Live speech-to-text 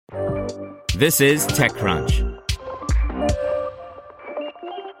This is TechCrunch.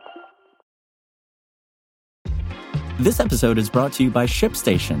 This episode is brought to you by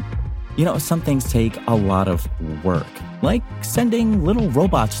ShipStation. You know, some things take a lot of work, like sending little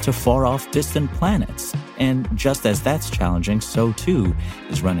robots to far-off distant planets. And just as that's challenging, so too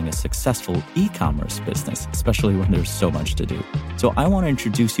is running a successful e-commerce business, especially when there's so much to do. So I want to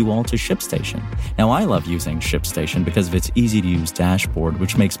introduce you all to ShipStation. Now, I love using ShipStation because of its easy-to-use dashboard,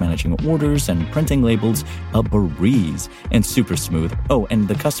 which makes managing orders and printing labels a breeze and super smooth. Oh, and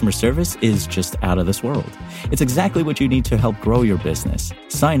the customer service is just out of this world. It's exactly what you need to help grow your business.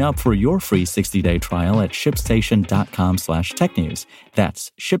 Sign up for your free 60-day trial at shipstation.com/technews.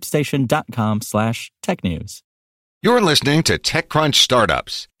 That's shipstation.com/technews. You're listening to TechCrunch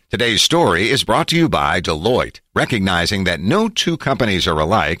Startups. Today's story is brought to you by Deloitte, recognizing that no two companies are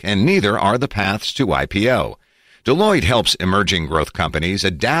alike and neither are the paths to IPO. Deloitte helps emerging growth companies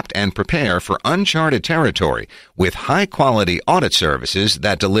adapt and prepare for uncharted territory with high-quality audit services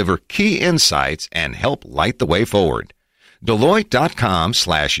that deliver key insights and help light the way forward.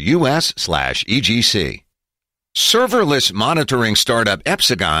 Deloitte.com/US/EGC. Serverless monitoring startup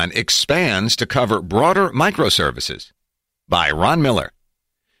Espagon expands to cover broader microservices. By Ron Miller.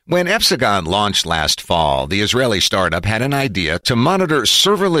 When Espagon launched last fall, the Israeli startup had an idea to monitor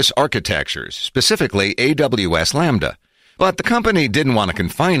serverless architectures, specifically AWS Lambda. But the company didn't want to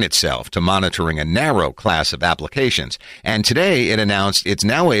confine itself to monitoring a narrow class of applications, and today it announced it's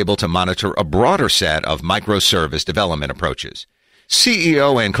now able to monitor a broader set of microservice development approaches.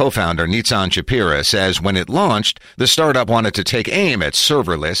 CEO and co-founder Nitzan Shapira says when it launched, the startup wanted to take aim at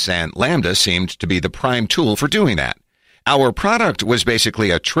serverless, and Lambda seemed to be the prime tool for doing that. Our product was basically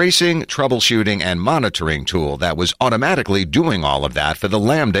a tracing, troubleshooting, and monitoring tool that was automatically doing all of that for the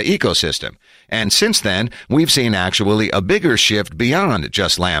Lambda ecosystem. And since then, we've seen actually a bigger shift beyond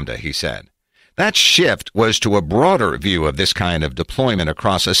just Lambda, he said. That shift was to a broader view of this kind of deployment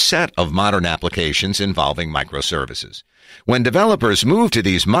across a set of modern applications involving microservices. When developers move to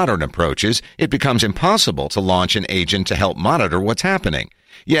these modern approaches, it becomes impossible to launch an agent to help monitor what's happening.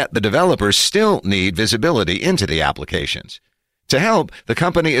 Yet the developers still need visibility into the applications. To help, the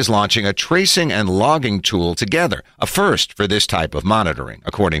company is launching a tracing and logging tool together, a first for this type of monitoring,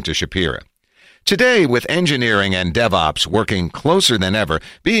 according to Shapira. Today, with engineering and DevOps working closer than ever,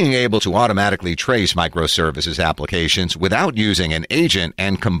 being able to automatically trace microservices applications without using an agent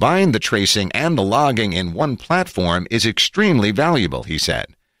and combine the tracing and the logging in one platform is extremely valuable, he said.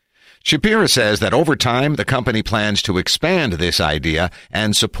 Shapira says that over time, the company plans to expand this idea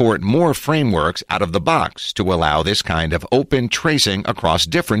and support more frameworks out of the box to allow this kind of open tracing across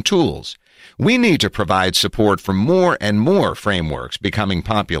different tools. We need to provide support for more and more frameworks becoming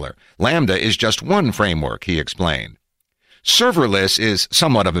popular. Lambda is just one framework, he explained. Serverless is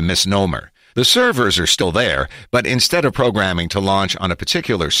somewhat of a misnomer. The servers are still there, but instead of programming to launch on a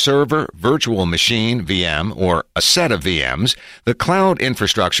particular server, virtual machine, VM, or a set of VMs, the cloud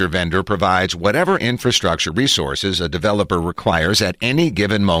infrastructure vendor provides whatever infrastructure resources a developer requires at any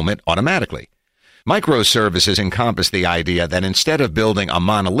given moment automatically. Microservices encompass the idea that instead of building a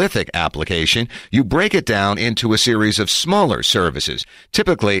monolithic application, you break it down into a series of smaller services,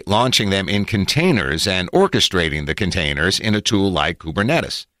 typically launching them in containers and orchestrating the containers in a tool like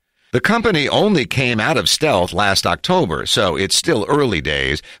Kubernetes. The company only came out of stealth last October, so it's still early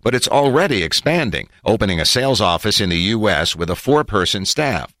days, but it's already expanding, opening a sales office in the U.S. with a 4-person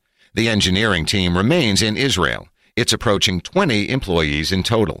staff. The engineering team remains in Israel. It's approaching 20 employees in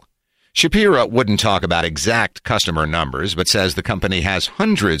total. Shapira wouldn't talk about exact customer numbers, but says the company has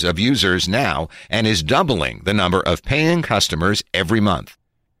hundreds of users now and is doubling the number of paying customers every month.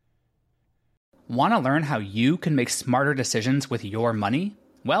 Want to learn how you can make smarter decisions with your money?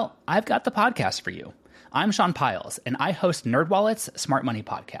 Well, I've got the podcast for you. I'm Sean Piles, and I host NerdWallet's Smart Money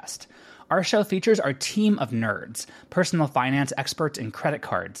Podcast. Our show features our team of nerds, personal finance experts in credit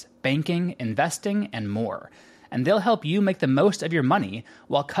cards, banking, investing, and more. And they'll help you make the most of your money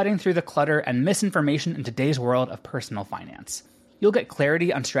while cutting through the clutter and misinformation in today's world of personal finance. You'll get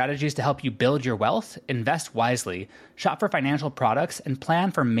clarity on strategies to help you build your wealth, invest wisely, shop for financial products, and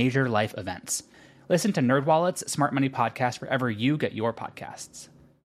plan for major life events. Listen to NerdWallet's Smart Money Podcast wherever you get your podcasts.